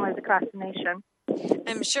families across the nation.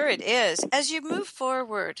 I'm sure it is. As you move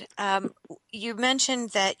forward, you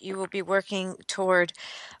mentioned that you will be working toward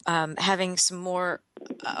having some more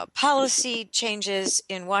policy changes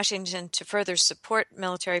in Washington to further support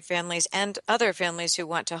military families and other families who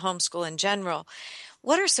want to homeschool in general.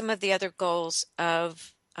 What are some of the other goals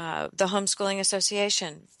of the Homeschooling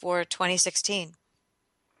Association for 2016?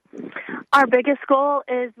 Our biggest goal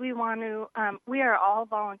is we are all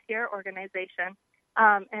volunteer organization,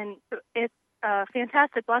 and it's a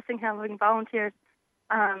fantastic blessing having volunteers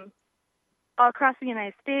all across the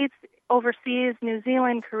United States, overseas, New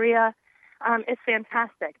Zealand, Korea. It's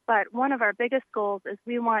fantastic. But one of our biggest goals is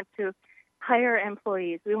we want to hire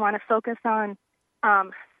employees. We want to focus on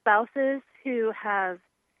spouses who have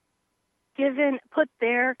put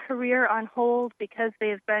their career on hold because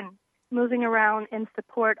they've been moving around in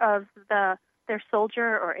support of their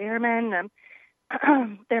soldier or airman,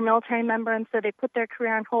 their military member, and so they put their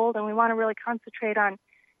career on hold, and we want to really concentrate on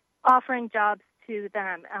offering jobs to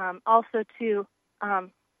them. Also to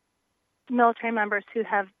military members who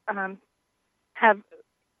have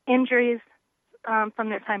injuries from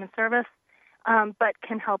their time in service, but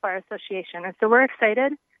can help our association. And so we're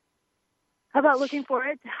excited about looking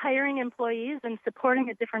forward to hiring employees and supporting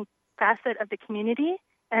a different facet of the community,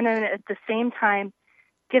 and then at the same time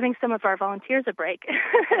giving some of our volunteers a break.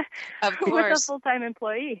 Of course. With a full-time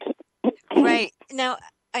employee. Right. Now,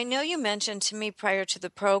 I know you mentioned to me prior to the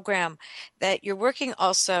program that you're working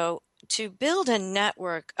also to build a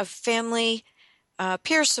network of family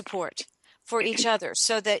peer support for each other,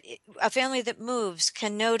 so that a family that moves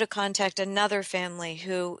can know to contact another family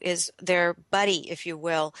who is their buddy, if you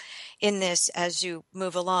will, in this as you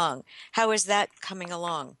move along. How is that coming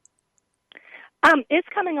along? It's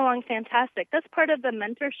coming along fantastic. That's part of the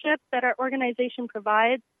mentorship that our organization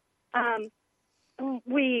provides.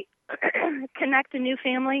 We connect a new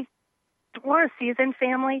family or a seasoned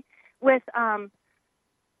family with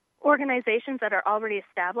organizations that are already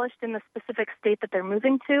established in the specific state that they're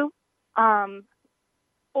moving to,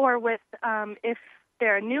 or with if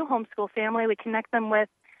they're a new homeschool family, we connect them with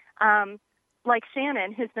like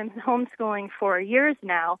Shannon, who's been homeschooling for years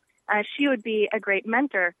now. She would be a great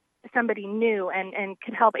mentor to somebody new and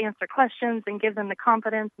could help answer questions and give them the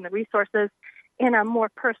confidence and the resources in a more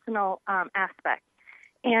personal aspect.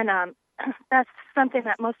 And that's something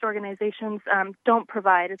that most organizations don't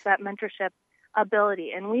provide, is that mentorship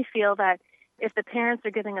ability. And we feel that if the parents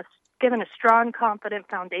are given a strong, confident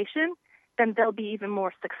foundation, then they'll be even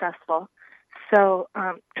more successful. So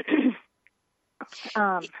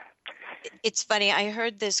it's funny. I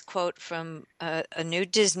heard this quote from a new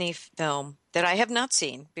Disney film that I have not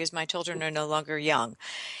seen because my children are no longer young,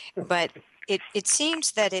 but it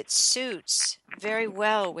seems that it suits very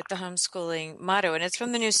well with the homeschooling motto, and it's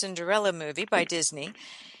from the new Cinderella movie by Disney,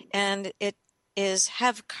 and it is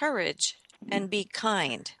have courage and be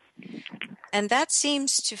kind. And that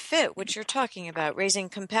seems to fit what you're talking about, raising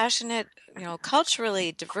compassionate,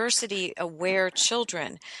 culturally diversity-aware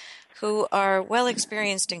children who are well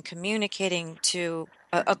experienced in communicating to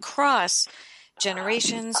across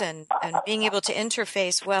generations and being able to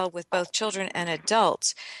interface well with both children and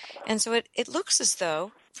adults. And so it looks as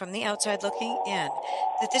though, from the outside looking in,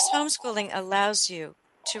 that this homeschooling allows you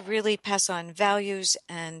to really pass on values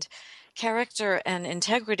and character and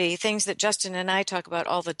integrity, things that Justin and I talk about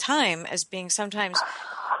all the time as being sometimes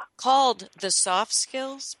called the soft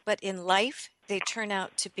skills, but in life they turn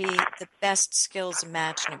out to be the best skills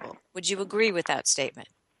imaginable. Would you agree with that statement?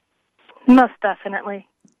 Most definitely.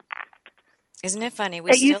 Isn't it funny?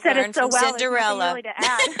 We still learn from Cinderella. Really to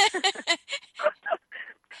add.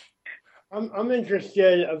 I'm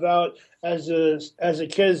interested about as the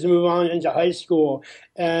kids move on into high school,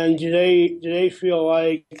 and do they feel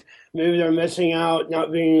like maybe they're missing out,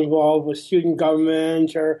 not being involved with student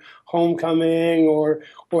government or homecoming or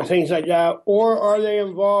things like that, or are they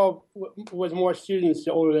involved with more students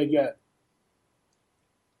the older they get?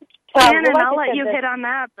 Shannon, I'll let you hit on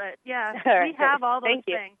that, but yeah, we have all those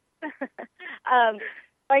things.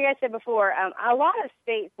 Like I said before, a lot of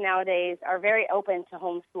states nowadays are very open to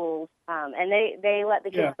homeschools, and they let the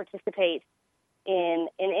kids participate in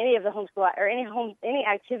any of the homeschool or any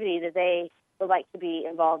activity that they would like to be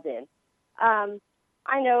involved in.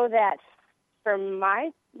 I know that for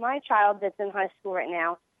my child that's in high school right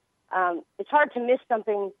now, it's hard to miss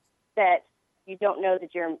something that you don't know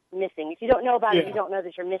that you're missing. If you don't know about it, you don't know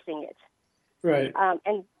that you're missing it. Right.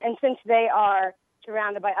 And since they are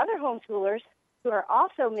surrounded by other homeschoolers who are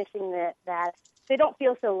also missing that, they don't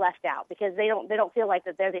feel so left out because they don't feel like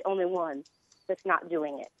that they're the only one that's not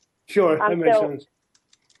doing it. Sure, that makes sense.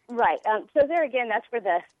 Right. So there again, that's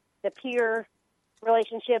where the peer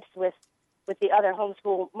relationships with the other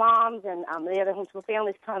homeschool moms and the other homeschool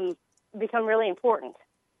families become really important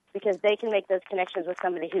because they can make those connections with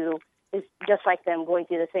somebody who is just like them, going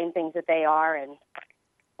through the same things that they are,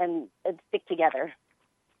 and stick together.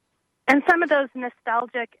 And some of those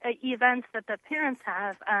nostalgic events that the parents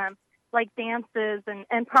have, like dances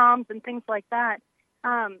and proms and things like that,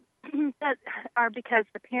 that are because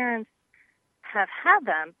the parents have had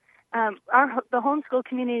them. The homeschool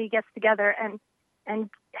community gets together and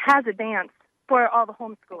has a dance for all the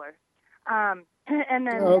homeschoolers. And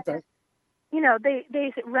then,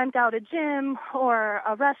 they rent out a gym or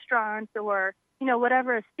a restaurant or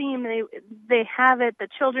whatever is theme, they have it. The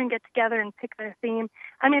children get together and pick their theme.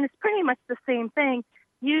 I mean, it's pretty much the same thing.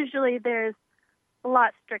 Usually there's a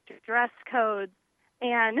lot stricter dress codes,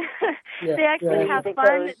 and they actually have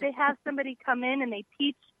fun. They have somebody come in and they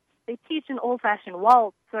teach an old-fashioned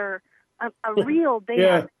waltz or a real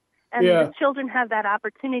dance, and the children have that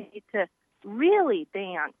opportunity to really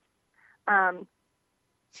dance. I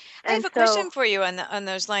have a question for you on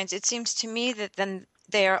those lines. It seems to me that then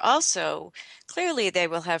they are also, clearly they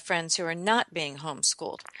will have friends who are not being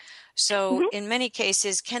homeschooled. So in many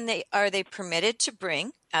cases, are they permitted to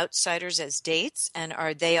bring outsiders as dates? And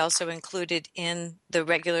are they also included in the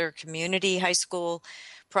regular community high school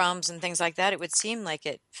proms and things like that? It would seem like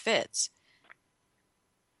it fits.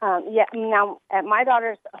 Now, at my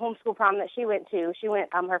daughter's homeschool prom that she went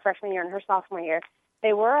her freshman year and her sophomore year,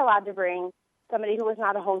 they were allowed to bring somebody who was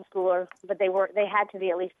not a homeschooler, but they had to be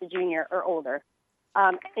at least a junior or older.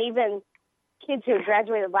 Even kids who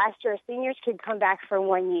graduated last year, seniors, could come back for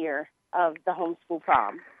 1 year of the homeschool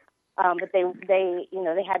prom. But they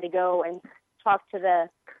had to go and talk to the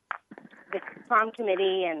prom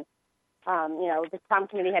committee, and the prom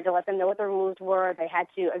committee had to let them know what the rules were. They had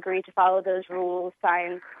to agree to follow those rules,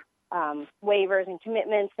 sign waivers and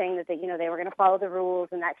commitments saying that they were going to follow the rules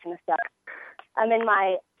and that kind of stuff. And then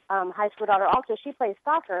my high school daughter also, she plays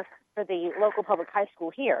soccer for the local public high school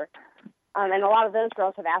here. And a lot of those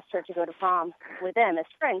girls have asked her to go to prom with them as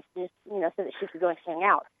friends, just, so that she could go and hang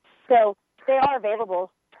out. So they are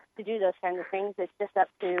available to do those kinds of things. It's just up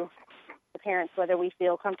to the parents whether we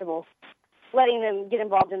feel comfortable letting them get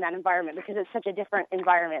involved in that environment, because it's such a different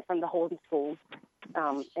environment from the homeschool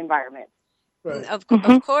environment. Right. Of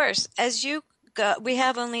course. As you go, we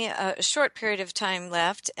have only a short period of time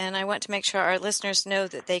left, and I want to make sure our listeners know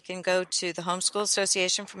that they can go to the Homeschool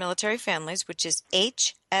Association for Military Families, which is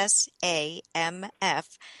hsamf.org.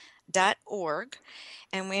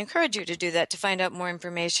 And we encourage you to do that to find out more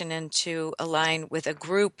information and to align with a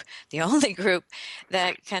group, the only group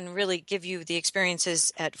that can really give you the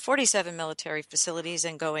experiences at 47 military facilities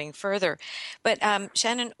and going further. But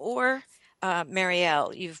Shannon or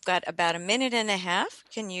Marielle, you've got about a minute and a half.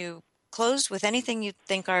 Can you close with anything you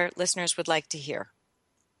think our listeners would like to hear?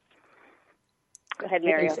 Go ahead,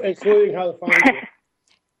 Marielle. Including how to find you.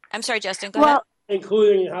 I'm sorry, Justin, go ahead.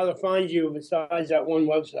 Including how to find you besides that one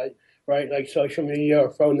website, right? Like social media or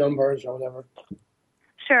phone numbers or whatever.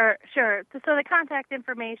 Sure. So the contact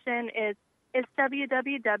information is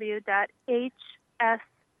www.hsamf.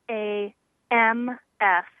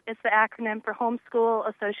 It's the acronym for Homeschool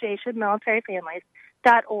Association Military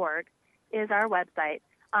Families.org is our website.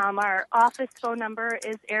 Our office phone number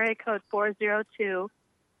is area code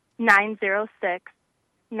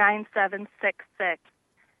 402-906-9766.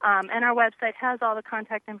 And our website has all the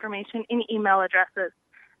contact information and email addresses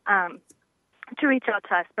to reach out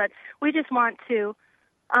to us. But we just want to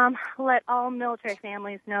let all military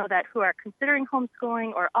families know that who are considering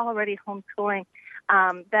homeschooling or already homeschooling,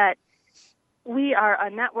 that we are a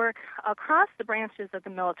network across the branches of the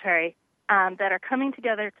military that are coming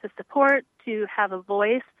together to support, to have a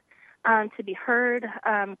voice, to be heard,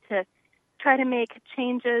 to try to make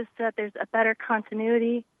changes so that there's a better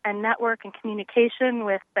continuity and network and communication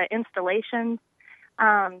with the installations,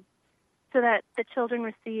 so that the children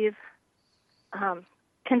receive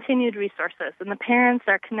continued resources. And the parents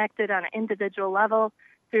are connected on an individual level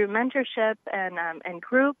through mentorship and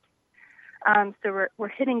groups. So we're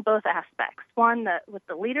hitting both aspects, one with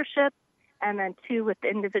the leadership, and then two with the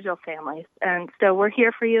individual families. And so we're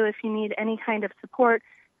here for you if you need any kind of support,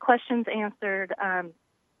 questions answered,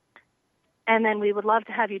 and then we would love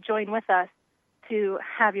to have you join with us to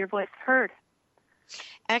have your voice heard.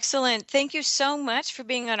 Excellent. Thank you so much for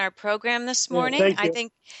being on our program this morning. Thank you. I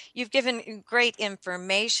think you've given great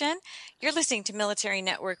information. You're listening to Military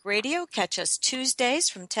Network Radio. Catch us Tuesdays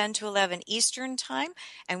from 10 to 11 Eastern Time,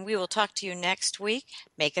 and we will talk to you next week.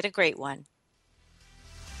 Make it a great one.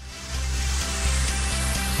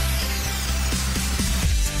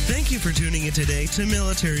 Thank you for tuning in today to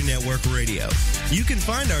Military Network Radio. You can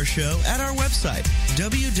find our show at our website,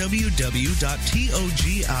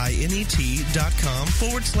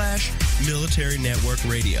 www.toginet.com/Military Network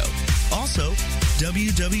Radio. Also,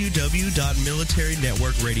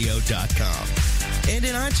 www.militarynetworkradio.com. And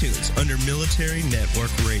in iTunes under Military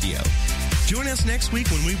Network Radio. Join us next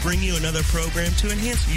week when we bring you another program to enhance